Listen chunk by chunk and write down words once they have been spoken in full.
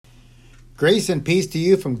Grace and peace to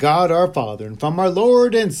you from God our Father and from our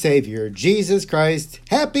Lord and Savior, Jesus Christ.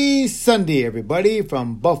 Happy Sunday, everybody,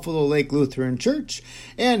 from Buffalo Lake Lutheran Church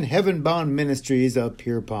and Heaven Bound Ministries of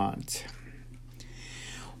Pierpont.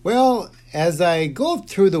 Well, as I go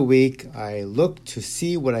through the week, I look to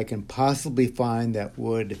see what I can possibly find that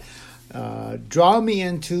would draw me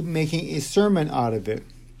into making a sermon out of it.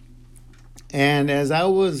 And as I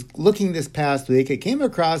was looking this past week, I came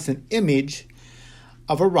across an image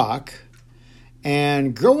of a rock.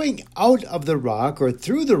 And growing out of the rock or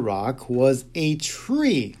through the rock was a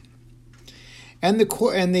tree. And the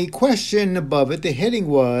question above it, the heading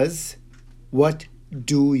was, what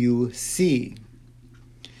do you see?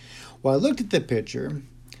 Well, I looked at the picture,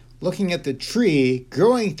 looking at the tree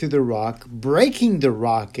growing through the rock, breaking the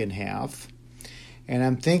rock in half. And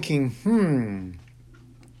I'm thinking,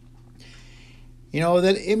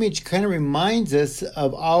 that image kind of reminds us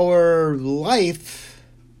of our life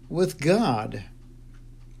with God.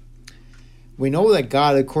 We know that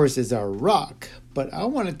God, of course, is our rock, but I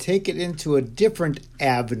want to take it into a different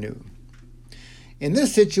avenue. In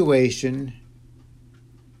this situation,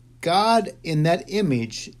 God in that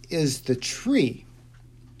image is the tree.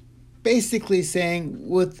 Basically saying,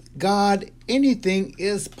 with God, anything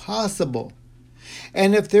is possible.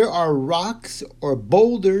 And if there are rocks or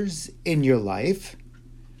boulders in your life,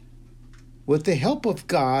 with the help of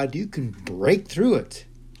God, you can break through it.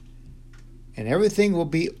 And everything will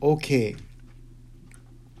be okay.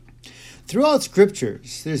 Throughout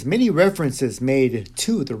scriptures, there's many references made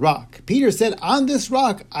to the rock. Peter said, on this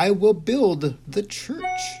rock I will build the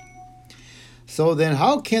church. So then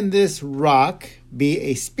how can this rock be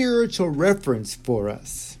a spiritual reference for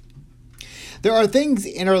us? There are things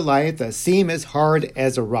in our life that seem as hard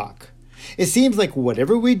as a rock. It seems like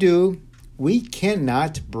whatever we do, we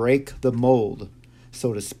cannot break the mold,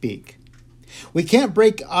 so to speak. We can't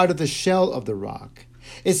break out of the shell of the rock.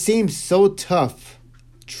 It seems so tough.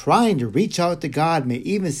 Trying to reach out to God may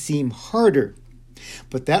even seem harder.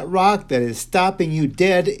 But that rock that is stopping you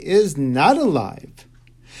dead is not alive.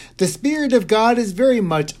 The Spirit of God is very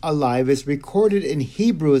much alive, as recorded in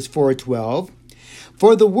Hebrews 4:12.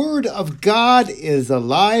 For the word of God is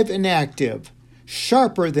alive and active,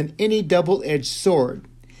 sharper than any double-edged sword.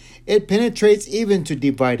 It penetrates even to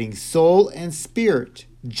dividing soul and spirit,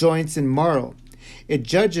 joints and marrow. It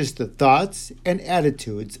judges the thoughts and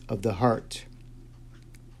attitudes of the heart.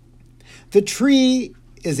 The tree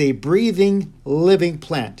is a breathing, living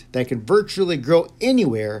plant that can virtually grow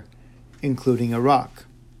anywhere, including a rock.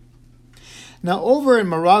 Now, over in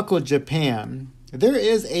Morocco, Japan, there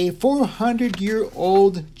is a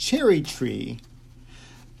 400-year-old cherry tree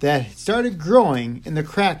that started growing in the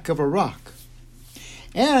crack of a rock.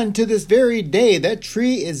 And to this very day, that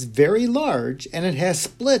tree is very large, and it has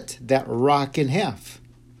split that rock in half.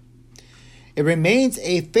 It remains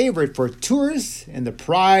a favorite for tourists and the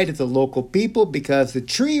pride of the local people because the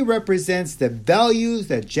tree represents the values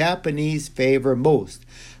that Japanese favor most: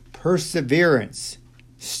 perseverance,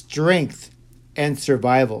 strength, and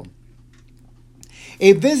survival.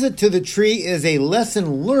 A visit to the tree is a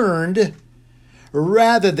lesson learned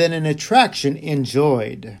rather than an attraction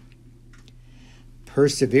enjoyed.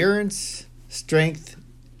 Perseverance, strength,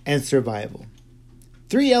 and survival.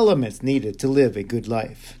 3 elements needed to live a good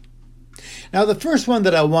life. Now, the first one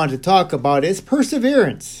that I want to talk about is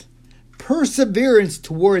perseverance. Perseverance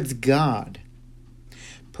towards God.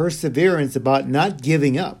 Perseverance about not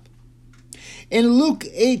giving up. In Luke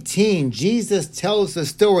 18, Jesus tells the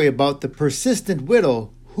story about the persistent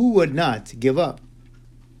widow who would not give up.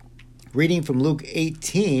 Reading from Luke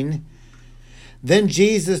 18, then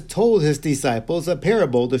Jesus told his disciples a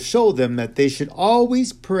parable to show them that they should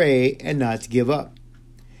always pray and not give up.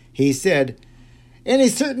 He said, in a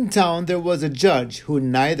certain town there was a judge who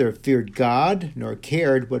neither feared God nor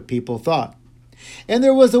cared what people thought. And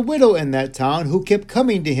there was a widow in that town who kept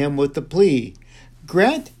coming to him with the plea,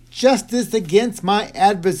 grant justice against my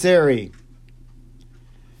adversary.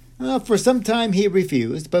 Well, for some time he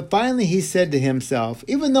refused, but finally he said to himself,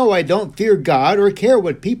 even though I don't fear God or care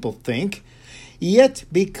what people think, yet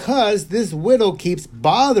because this widow keeps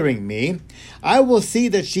bothering me, I will see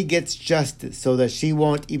that she gets justice so that she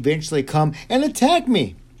won't eventually come and attack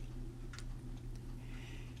me.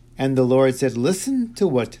 And the Lord said, listen to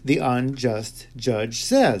what the unjust judge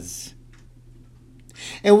says.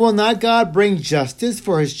 And will not God bring justice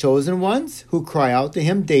for his chosen ones who cry out to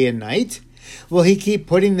him day and night? Will he keep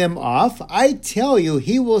putting them off? I tell you,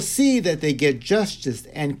 he will see that they get justice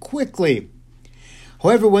and quickly.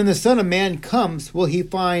 However, when the Son of Man comes, will he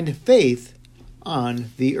find faith on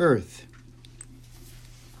the earth?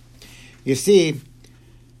 You see,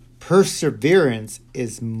 Perseverance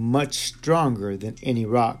is much stronger than any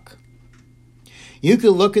rock. You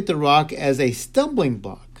can look at the rock as a stumbling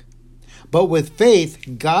block, but with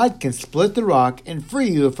faith, God can split the rock and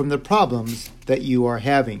free you from the problems that you are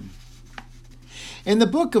having. In the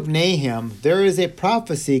book of Nahum, there is a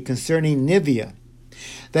prophecy concerning Nineveh,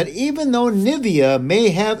 that even though Nineveh may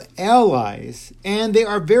have allies, and they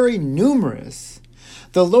are very numerous,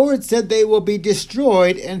 the Lord said they will be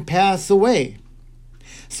destroyed and pass away.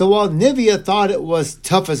 So while Nineveh thought it was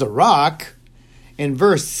tough as a rock, in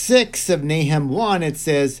verse 6 of Nahum 1 it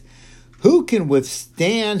says, "Who can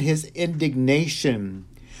withstand his indignation?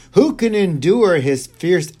 Who can endure his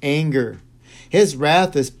fierce anger? His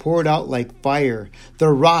wrath is poured out like fire. The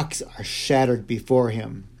rocks are shattered before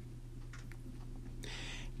him."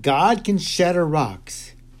 God can shatter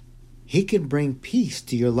rocks. He can bring peace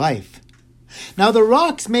to your life. Now, the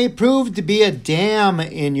rocks may prove to be a dam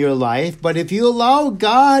in your life, but if you allow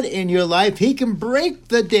God in your life, He can break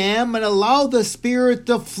the dam and allow the Spirit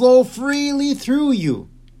to flow freely through you.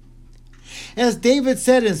 As David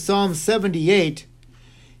said in Psalm 78,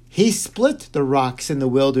 He split the rocks in the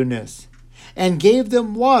wilderness and gave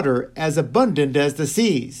them water as abundant as the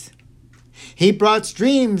seas. He brought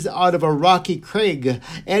streams out of a rocky crag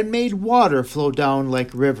and made water flow down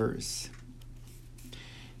like rivers.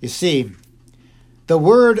 You see, the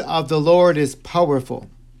word of the Lord is powerful.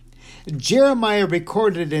 Jeremiah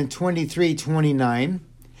recorded in 23:29,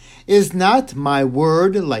 "Is not my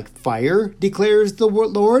word like fire, declares the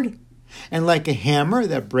Lord, and like a hammer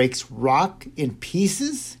that breaks rock in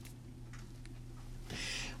pieces?"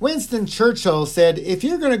 Winston Churchill said, "If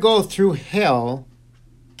you're going to go through hell,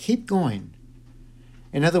 keep going."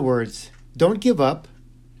 In other words, don't give up,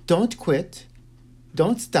 don't quit,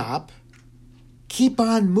 don't stop. Keep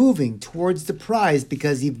on moving towards the prize,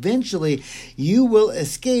 because eventually you will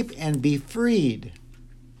escape and be freed.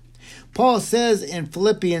 Paul says in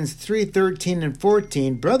Philippians 3:13 and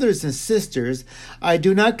 14, "Brothers and sisters, I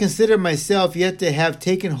do not consider myself yet to have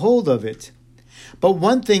taken hold of it. But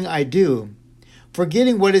one thing I do,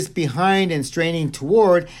 forgetting what is behind and straining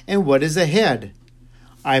toward and what is ahead.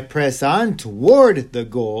 I press on toward the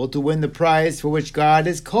goal to win the prize for which God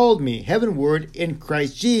has called me heavenward in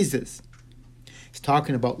Christ Jesus." He's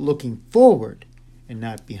talking about looking forward and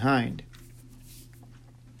not behind.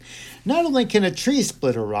 Not only can a tree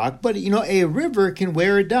split a rock, but a river can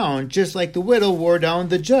wear it down, just like the widow wore down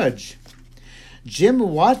the judge. Jim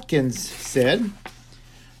Watkins said,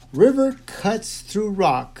 "River cuts through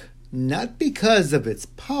rock not because of its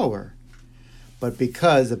power, but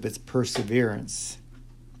because of its perseverance."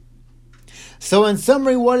 So in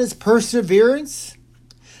summary, what is perseverance?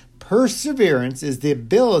 Perseverance is the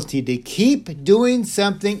ability to keep doing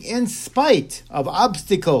something in spite of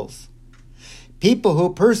obstacles. People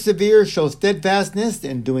who persevere show steadfastness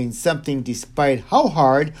in doing something despite how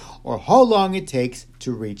hard or how long it takes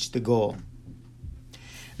to reach the goal.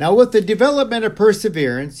 Now, with the development of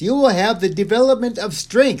perseverance, you will have the development of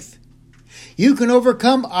strength. You can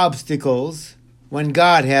overcome obstacles when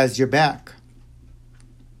God has your back.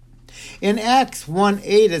 In Acts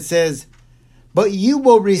 1:8 it says, "But you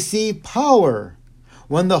will receive power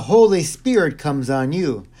when the Holy Spirit comes on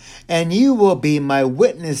you, and you will be my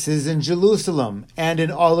witnesses in Jerusalem and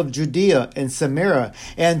in all of Judea and Samaria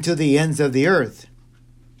and to the ends of the earth."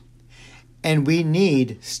 And we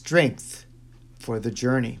need strength for the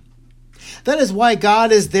journey. That is why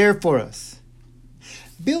God is there for us.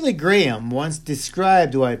 Billy Graham once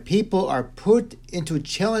described why people are put into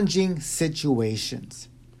challenging situations.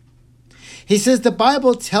 He says the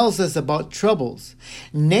Bible tells us about troubles,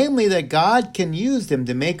 namely that God can use them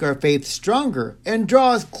to make our faith stronger and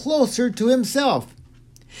draw us closer to Himself.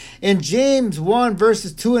 In James 1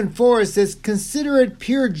 verses 2 and 4 it says, "Consider it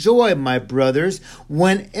pure joy, my brothers,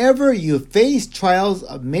 whenever you face trials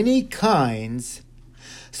of many kinds,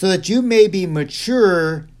 so that you may be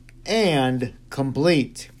mature and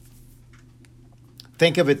complete."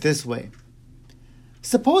 Think of it this way.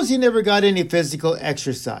 Suppose you never got any physical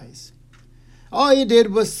exercise. All you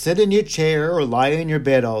did was sit in your chair or lie in your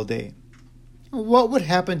bed all day. What would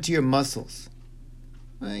happen to your muscles?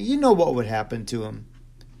 You know what would happen to them.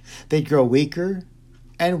 They'd grow weaker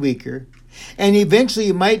and weaker, and eventually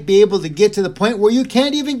you might be able to get to the point where you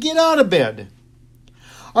can't even get out of bed.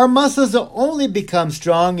 Our muscles will only become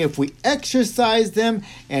strong if we exercise them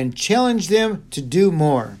and challenge them to do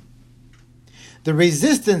more. The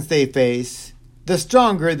resistance they face, the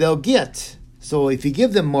stronger they'll get. So if you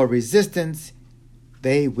give them more resistance,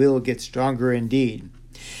 they will get stronger indeed.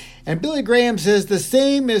 And Billy Graham says the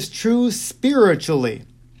same is true spiritually.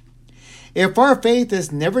 If our faith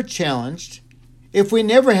is never challenged, if we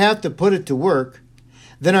never have to put it to work,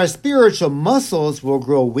 then our spiritual muscles will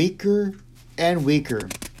grow weaker and weaker.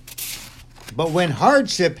 But when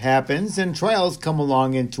hardship happens and trials come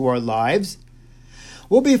along into our lives,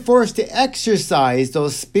 we'll be forced to exercise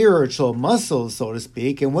those spiritual muscles, so to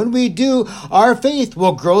speak. And when we do, our faith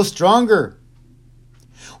will grow stronger.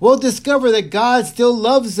 We'll discover that God still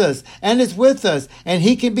loves us and is with us, and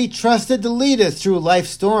He can be trusted to lead us through life's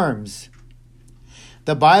storms.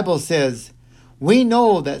 The Bible says, we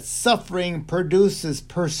know that suffering produces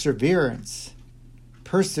perseverance.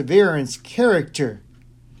 Perseverance, character,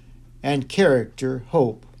 and character,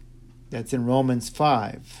 hope. That's in Romans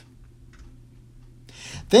 5.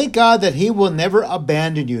 Thank God that He will never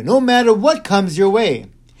abandon you, no matter what comes your way.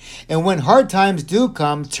 And when hard times do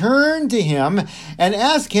come, turn to Him and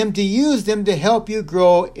ask Him to use them to help you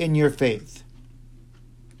grow in your faith.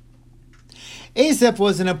 Asaph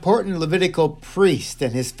was an important Levitical priest,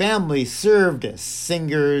 and his family served as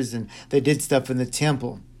singers, and they did stuff in the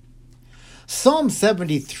temple. Psalm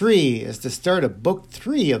 73 is the start of Book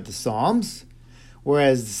 3 of the Psalms,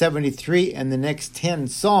 whereas 73 and the next 10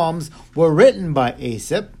 Psalms were written by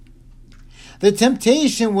Asaph. The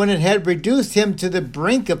temptation, when it had reduced him to the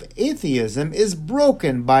brink of atheism, is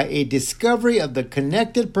broken by a discovery of the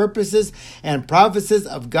connected purposes and prophecies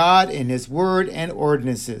of God in His Word and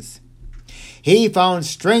ordinances. He found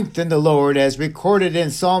strength in the Lord, as recorded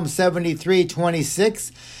in Psalm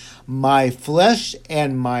 73:26. My flesh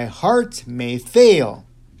and my heart may fail,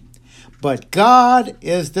 but God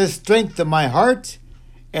is the strength of my heart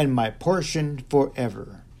and my portion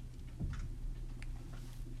forever.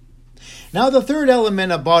 Now, the third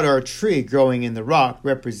element about our tree growing in the rock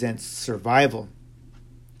represents survival.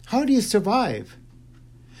 How do you survive?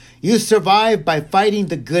 You survive by fighting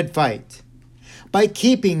the good fight, by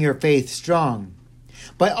keeping your faith strong,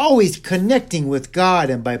 by always connecting with God,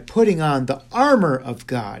 and by putting on the armor of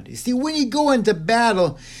God. You see, when you go into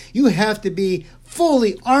battle, you have to be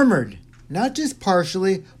fully armored, not just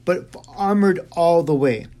partially, but armored all the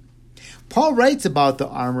way. Paul writes about the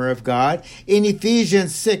armor of God in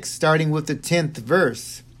Ephesians 6, starting with the 10th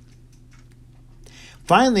verse.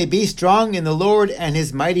 Finally, be strong in the Lord and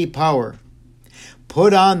His mighty power.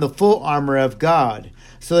 Put on the full armor of God,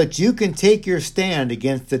 so that you can take your stand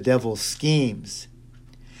against the devil's schemes.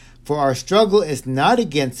 For our struggle is not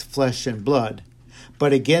against flesh and blood,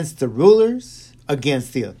 but against the rulers,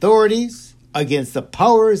 against the authorities, against the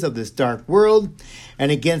powers of this dark world,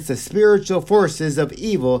 and against the spiritual forces of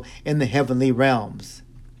evil in the heavenly realms.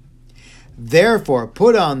 Therefore,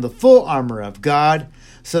 put on the full armor of God,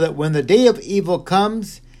 so that when the day of evil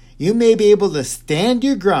comes, you may be able to stand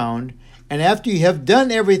your ground, and after you have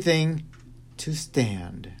done everything, to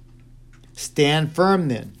stand. Stand firm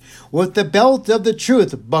then, with the belt of the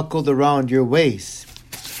truth buckled around your waist,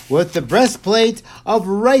 with the breastplate of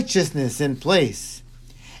righteousness in place,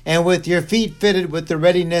 and with your feet fitted with the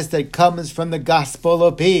readiness that comes from the gospel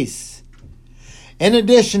of peace. In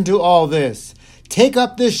addition to all this, take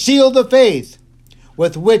up the shield of faith,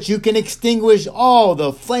 with which you can extinguish all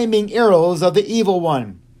the flaming arrows of the evil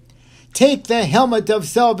one. Take the helmet of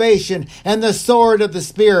salvation and the sword of the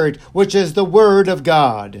Spirit, which is the Word of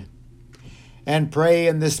God. And pray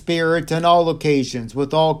in the Spirit on all occasions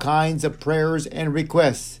with all kinds of prayers and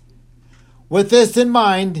requests. With this in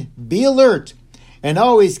mind, be alert and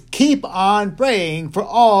always keep on praying for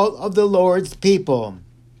all of the Lord's people.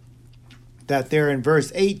 That there in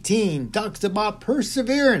verse 18 talks about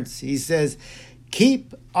perseverance. He says,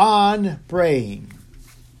 keep on praying.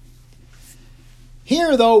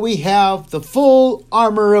 Here, though, we have the full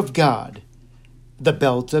armor of God, the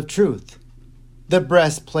belt of truth, the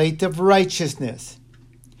breastplate of righteousness,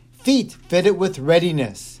 feet fitted with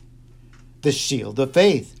readiness, the shield of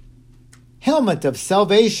faith, helmet of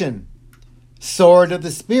salvation, sword of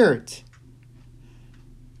the Spirit.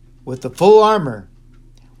 With the full armor,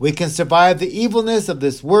 we can survive the evilness of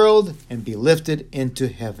this world and be lifted into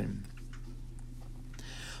heaven.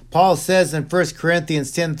 Paul says in 1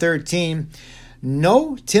 Corinthians 10:13,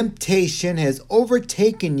 no temptation has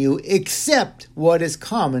overtaken you except what is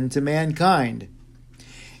common to mankind.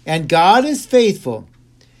 And God is faithful.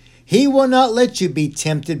 He will not let you be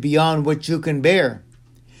tempted beyond what you can bear.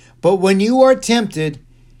 But when you are tempted,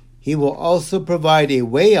 He will also provide a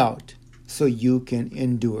way out so you can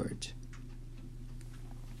endure it.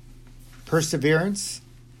 Perseverance,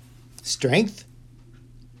 strength,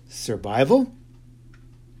 survival.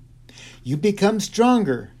 You become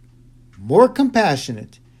stronger, more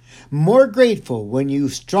compassionate, more grateful when you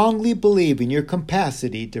strongly believe in your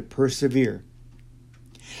capacity to persevere.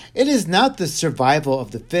 It is not the survival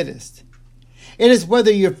of the fittest. It is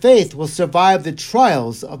whether your faith will survive the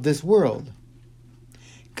trials of this world.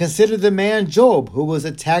 Consider the man Job, who was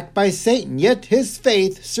attacked by Satan, yet his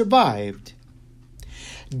faith survived.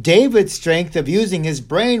 David's strength of using his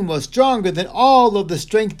brain was stronger than all of the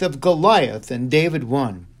strength of Goliath, and David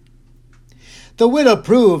won. The widow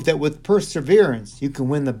proved that with perseverance you can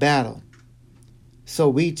win the battle. So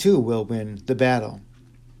we too will win the battle.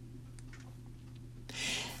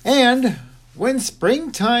 And when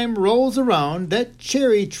springtime rolls around, that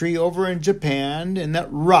cherry tree over in Japan and that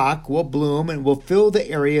rock will bloom and will fill the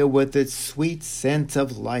area with its sweet scent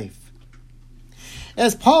of life.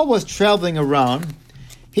 As Paul was traveling around,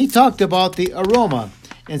 he talked about the aroma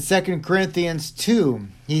in 2 Corinthians 2.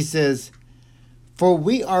 He says, "For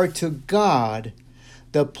we are to God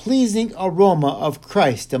the pleasing aroma of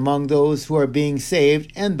Christ among those who are being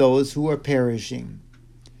saved and those who are perishing.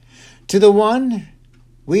 To the one,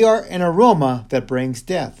 we are an aroma that brings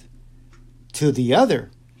death. To the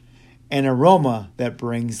other, an aroma that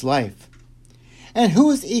brings life. And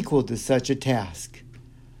who is equal to such a task?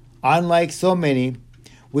 Unlike so many,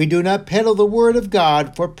 we do not peddle the word of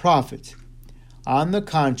God for profit. On the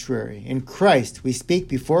contrary, in Christ we speak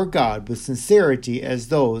before God with sincerity as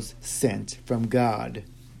those sent from God."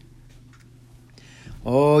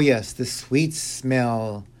 Oh yes, the sweet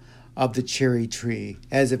smell of the cherry tree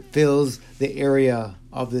as it fills the area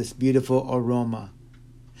of this beautiful aroma.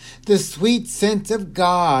 The sweet scent of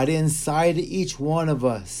God inside each one of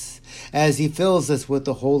us as He fills us with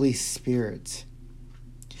the Holy Spirit.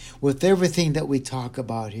 With everything that we talk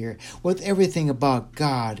about here, with everything about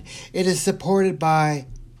God, it is supported by,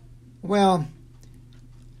 well,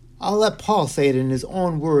 I'll let Paul say it in his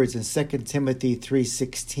own words in 2 Timothy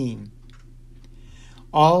 3:16.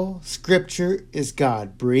 All Scripture is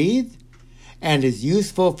God-breathed and is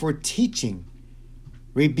useful for teaching,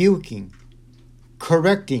 rebuking,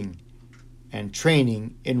 correcting, and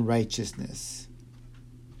training in righteousness.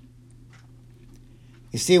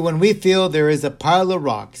 You see, when we feel there is a pile of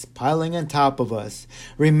rocks piling on top of us,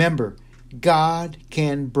 remember, God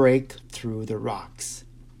can break through the rocks.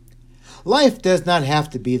 Life does not have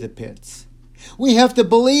to be the pits. We have to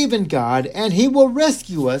believe in God, and He will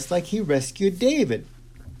rescue us like He rescued David.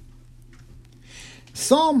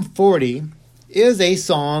 Psalm 40 is a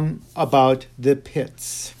song about the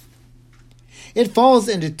pits. It falls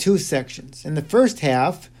into two sections. In the first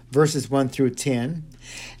half, verses 1 through 10,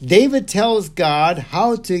 David tells God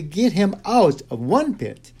how to get him out of one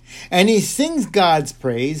pit, and he sings God's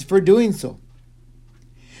praise for doing so.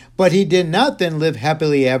 But he did not then live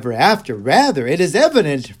happily ever after. Rather, it is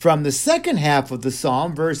evident from the second half of the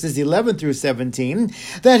psalm, verses 11 through 17,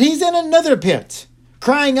 that he's in another pit,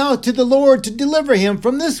 crying out to the Lord to deliver him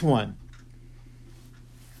from this one.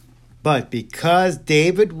 But because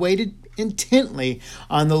David waited intently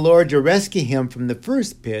on the Lord to rescue him from the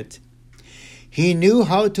first pit, he knew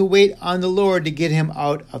how to wait on the Lord to get him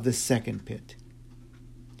out of the second pit.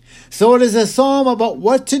 So it is a psalm about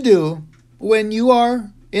what to do when you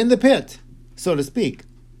are in the pit, so to speak.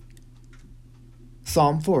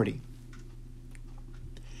 Psalm 40.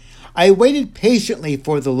 I waited patiently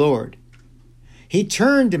for the Lord. He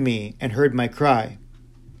turned to me and heard my cry.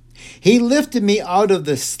 He lifted me out of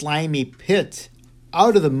the slimy pit,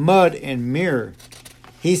 out of the mud and mire.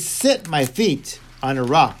 He set my feet on a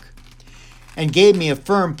rock and gave me a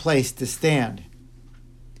firm place to stand.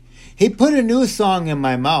 He put a new song in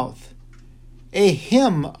my mouth, a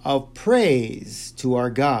hymn of praise to our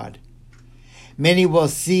God. Many will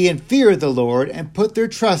see and fear the Lord and put their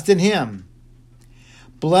trust in Him.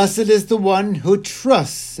 Blessed is the one who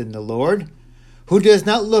trusts in the Lord, who does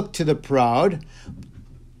not look to the proud,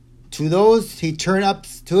 to those who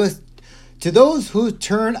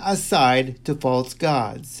turn aside to false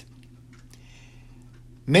gods.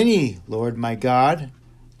 Many, Lord my God,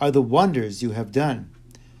 are the wonders you have done,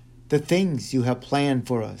 the things you have planned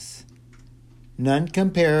for us. None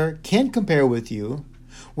can compare with you.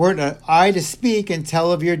 Were I to speak and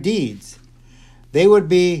tell of your deeds, they would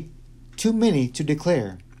be too many to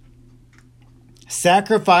declare.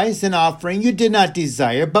 Sacrifice and offering you did not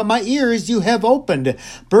desire, but my ears you have opened.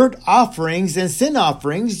 Burnt offerings and sin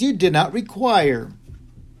offerings you did not require.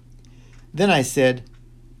 Then I said,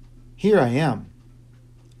 Here I am.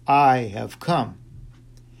 I have come.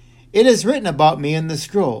 It is written about me in the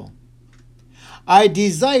scroll. I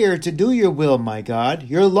desire to do your will, my God.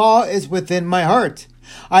 Your law is within my heart.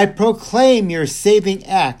 I proclaim your saving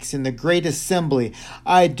acts in the great assembly.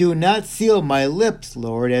 I do not seal my lips,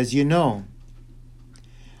 Lord, as you know.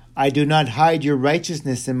 I do not hide your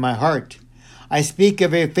righteousness in my heart. I speak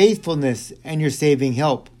of your faithfulness and your saving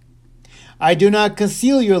help. I do not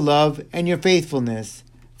conceal your love and your faithfulness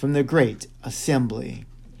from the great assembly.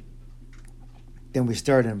 Then we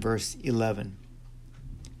start in verse 11.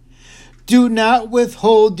 Do not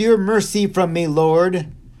withhold your mercy from me, Lord.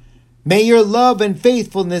 May your love and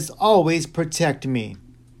faithfulness always protect me.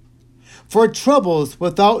 For troubles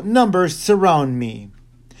without number surround me.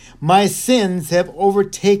 My sins have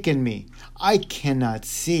overtaken me. I cannot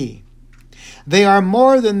see. They are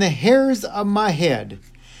more than the hairs of my head,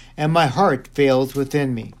 and my heart fails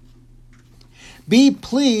within me. Be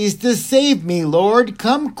pleased to save me, Lord.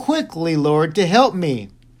 Come quickly, Lord, to help me.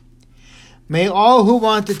 May all who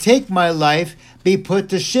want to take my life be put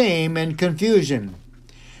to shame and confusion.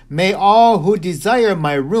 May all who desire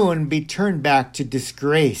my ruin be turned back to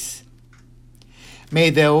disgrace. May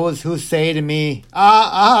those who say to me,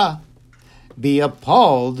 be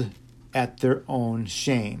appalled at their own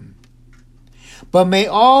shame. But may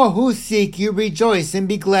all who seek you rejoice and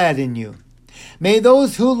be glad in you. May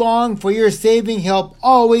those who long for your saving help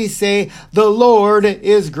always say, the Lord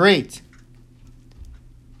is great.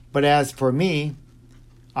 But as for me,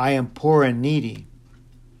 I am poor and needy.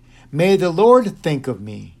 May the Lord think of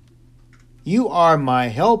me. You are my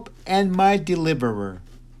help and my deliverer.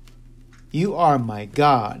 You are my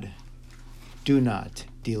God. Do not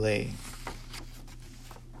delay.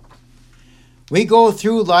 We go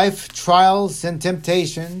through life trials and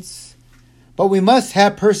temptations, but we must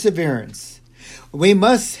have perseverance. We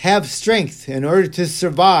must have strength in order to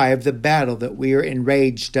survive the battle that we are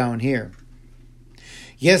enraged down here.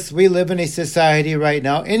 Yes, we live in a society right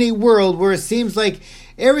now, in a world where it seems like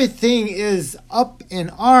everything is up in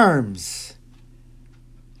arms.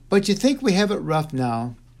 But you think we have it rough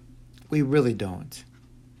now? We really don't.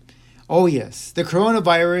 Oh yes, the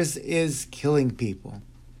coronavirus is killing people.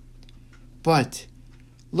 But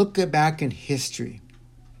look back in history.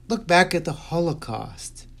 Look back at the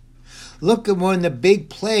Holocaust. Look at one of the big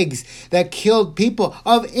plagues that killed people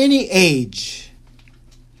of any age.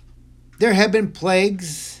 There have been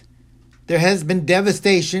plagues. There has been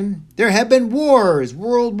devastation. There have been wars,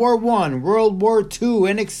 World War I, World War II,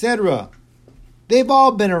 and etc. They've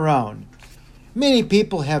all been around. Many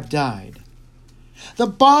people have died. The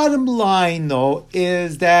bottom line, though,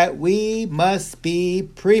 is that we must be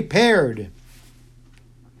prepared.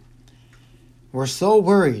 We're so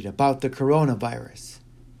worried about the coronavirus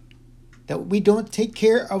that we don't take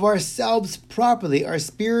care of ourselves properly, our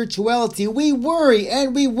spirituality. We worry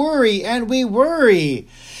and we worry and we worry.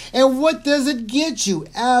 And what does it get you?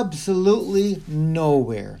 Absolutely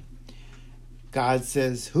nowhere. God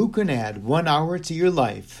says, who can add 1 hour to your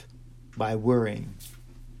life by worrying?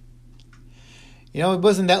 You know, it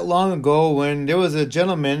wasn't that long ago when there was a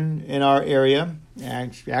gentleman in our area,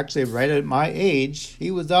 actually right at my age.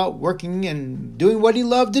 He was out working and doing what he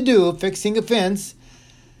loved to do, fixing a fence.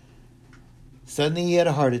 Suddenly he had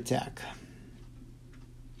a heart attack.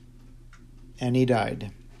 And he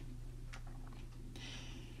died.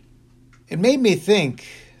 It made me think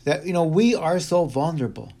that, we are so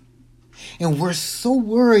vulnerable. And we're so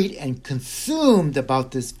worried and consumed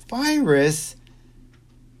about this virus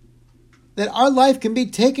that our life can be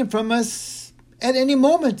taken from us at any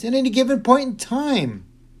moment, at any given point in time.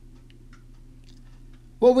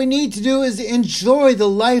 What we need to do is enjoy the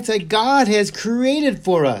life that God has created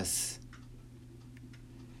for us.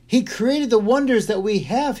 He created the wonders that we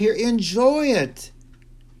have here. Enjoy it.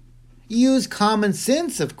 Use common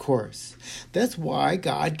sense, of course. That's why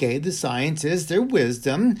God gave the scientists their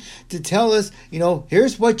wisdom to tell us,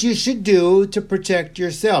 here's what you should do to protect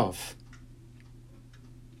yourself.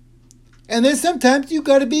 And then sometimes you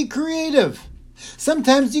got to be creative.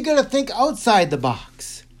 Sometimes you got to think outside the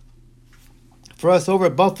box. For us over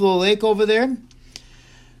at Buffalo Lake over there,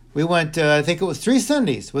 we went, I think it was 3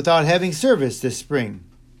 Sundays without having service this spring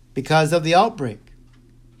because of the outbreak.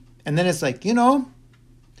 And then it's like,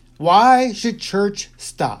 why should church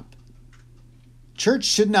stop? Church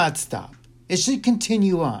should not stop. It should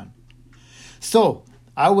continue on. So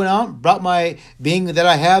I went out, brought being that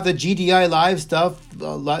I have the GDI Live stuff,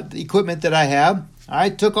 the equipment that I have. I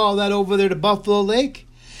took all that over there to Buffalo Lake,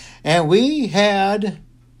 and we had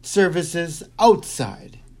services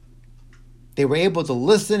outside. They were able to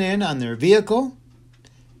listen in on their vehicle,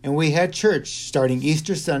 and we had church starting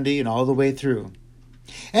Easter Sunday and all the way through.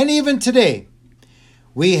 And even today,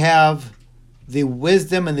 we have the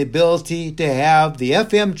wisdom and the ability to have the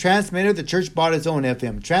FM transmitter. The church bought its own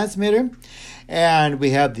FM transmitter. And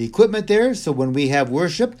we have the equipment there. So when we have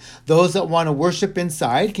worship, those that want to worship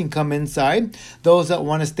inside can come inside. Those that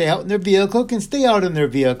want to stay out in their vehicle can stay out in their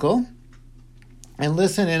vehicle and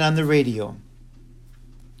listen in on the radio.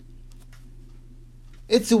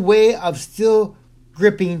 It's a way of still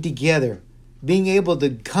gripping together, being able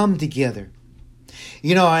to come together.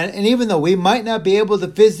 And even though we might not be able to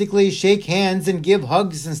physically shake hands and give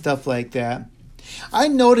hugs and stuff like that, I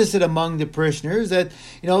notice it among the parishioners that,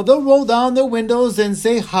 they'll roll down their windows and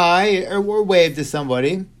say hi or wave to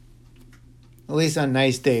somebody. At least on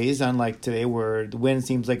nice days, unlike today where the wind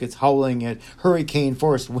seems like it's howling at hurricane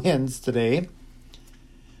force winds today.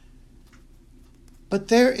 But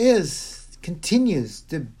there continues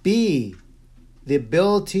to be the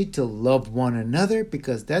ability to love one another,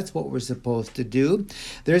 because that's what we're supposed to do.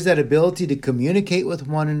 There's that ability to communicate with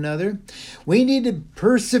one another. We need to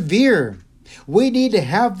persevere. We need to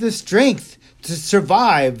have the strength to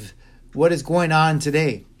survive what is going on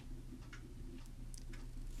today.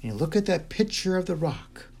 And you look at that picture of the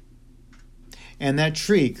rock and that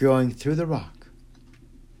tree growing through the rock.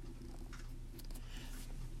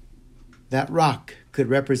 That rock could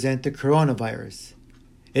represent the coronavirus.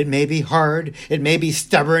 It may be hard, it may be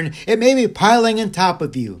stubborn, it may be piling on top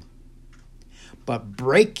of you. But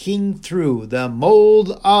breaking through the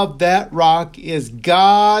mold of that rock is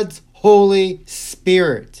God's Holy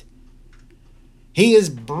Spirit. He is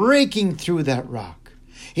breaking through that rock.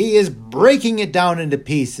 He is breaking it down into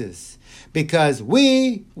pieces, because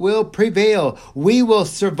we will prevail. We will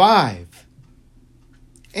survive.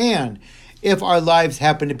 And if our lives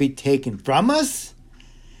happen to be taken from us,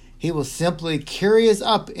 He will simply carry us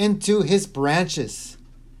up into His branches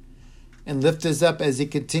and lift us up as He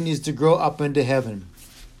continues to grow up into heaven.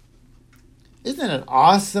 Isn't that an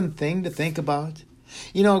awesome thing to think about?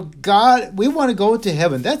 God, we want to go to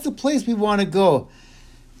heaven. That's the place we want to go.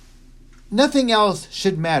 Nothing else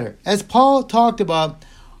should matter. As Paul talked about,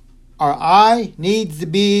 our eye needs to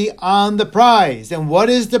be on the prize. And what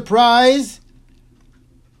is the prize?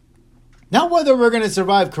 Not whether we're going to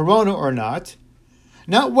survive corona or not.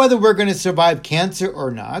 Not whether we're going to survive cancer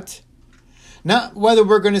or not. Not whether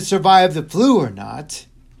we're going to survive the flu or not.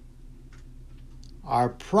 Our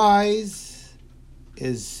prize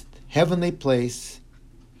is heavenly place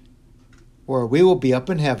where we will be up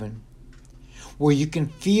in heaven, where you can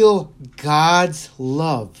feel God's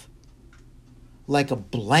love like a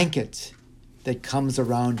blanket that comes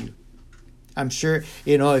around you. I'm sure,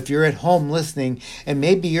 if you're at home listening and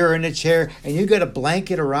maybe you're in a chair and you got a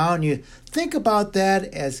blanket around you, think about that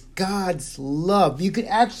as God's love. You can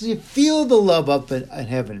actually feel the love up in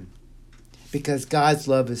heaven, because God's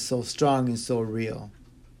love is so strong and so real.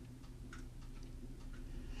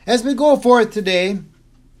 As we go forth today,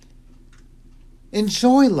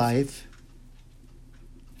 enjoy life.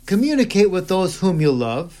 Communicate with those whom you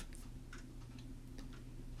love.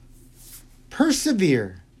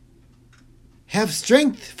 Persevere. Have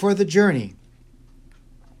strength for the journey.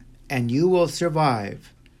 And you will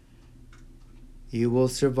survive. You will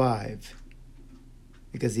survive.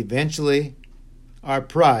 Because eventually, our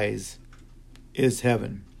prize is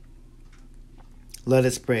heaven. Let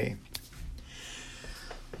us pray.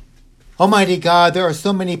 Almighty God, there are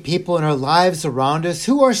so many people in our lives around us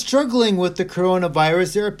who are struggling with the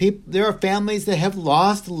coronavirus. There are families that have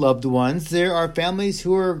lost loved ones. There are families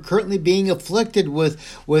who are currently being afflicted with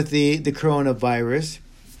the coronavirus.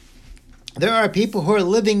 There are people who are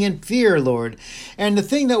living in fear, Lord. And the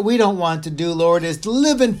thing that we don't want to do, Lord, is to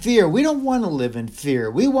live in fear. We don't want to live in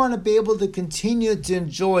fear. We want to be able to continue to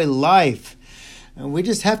enjoy life. And we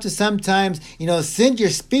just have to sometimes, send your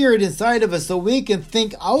Spirit inside of us so we can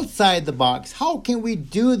think outside the box. How can we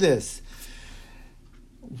do this?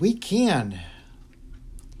 We can.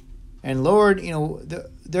 And Lord,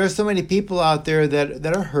 there are so many people out there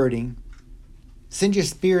that are hurting. Send your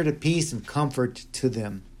Spirit of peace and comfort to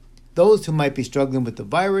them. Those who might be struggling with the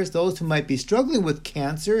virus, those who might be struggling with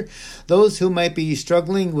cancer, those who might be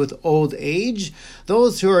struggling with old age,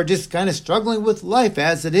 those who are just kind of struggling with life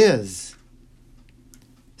as it is.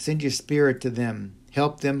 Send your Spirit to them.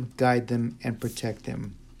 Help them, guide them, and protect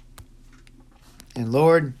them. And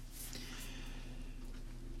Lord,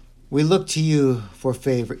 we look to you for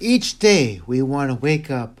favor. Each day we want to wake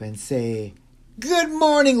up and say, "Good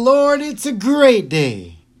morning, Lord. It's a great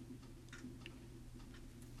day."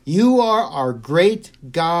 You are our great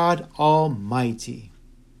God Almighty.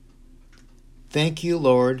 Thank you,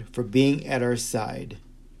 Lord, for being at our side.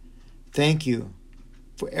 Thank you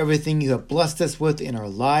for everything you have blessed us with in our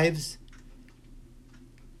lives.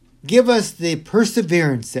 Give us the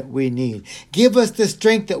perseverance that we need. Give us the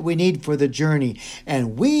strength that we need for the journey.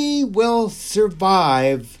 And we will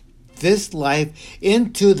survive this life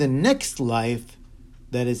into the next life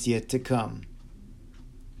that is yet to come.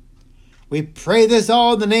 We pray this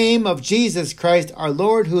all in the name of Jesus Christ, our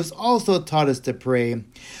Lord, who has also taught us to pray,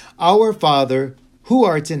 "Our Father, who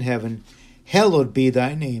art in heaven, hallowed be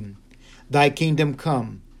thy name. Thy kingdom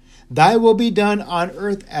come. Thy will be done on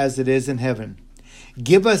earth as it is in heaven.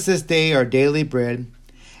 Give us this day our daily bread,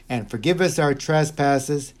 and forgive us our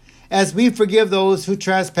trespasses, as we forgive those who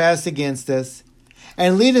trespass against us.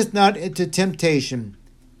 And lead us not into temptation,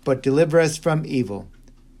 but deliver us from evil.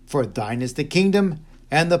 For thine is the kingdom,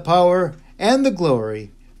 and the power, and the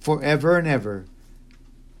glory, forever and ever.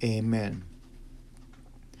 Amen.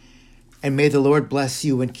 And may the Lord bless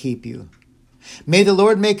you and keep you. May the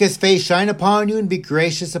Lord make his face shine upon you and be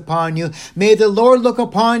gracious upon you. May the Lord look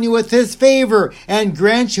upon you with his favor and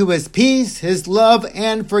grant you his peace, his love,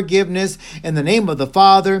 and forgiveness. In the name of the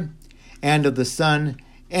Father, and of the Son,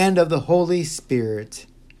 and of the Holy Spirit.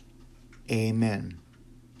 Amen.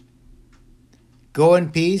 Go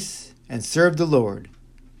in peace and serve the Lord.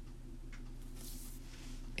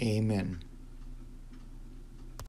 Amen.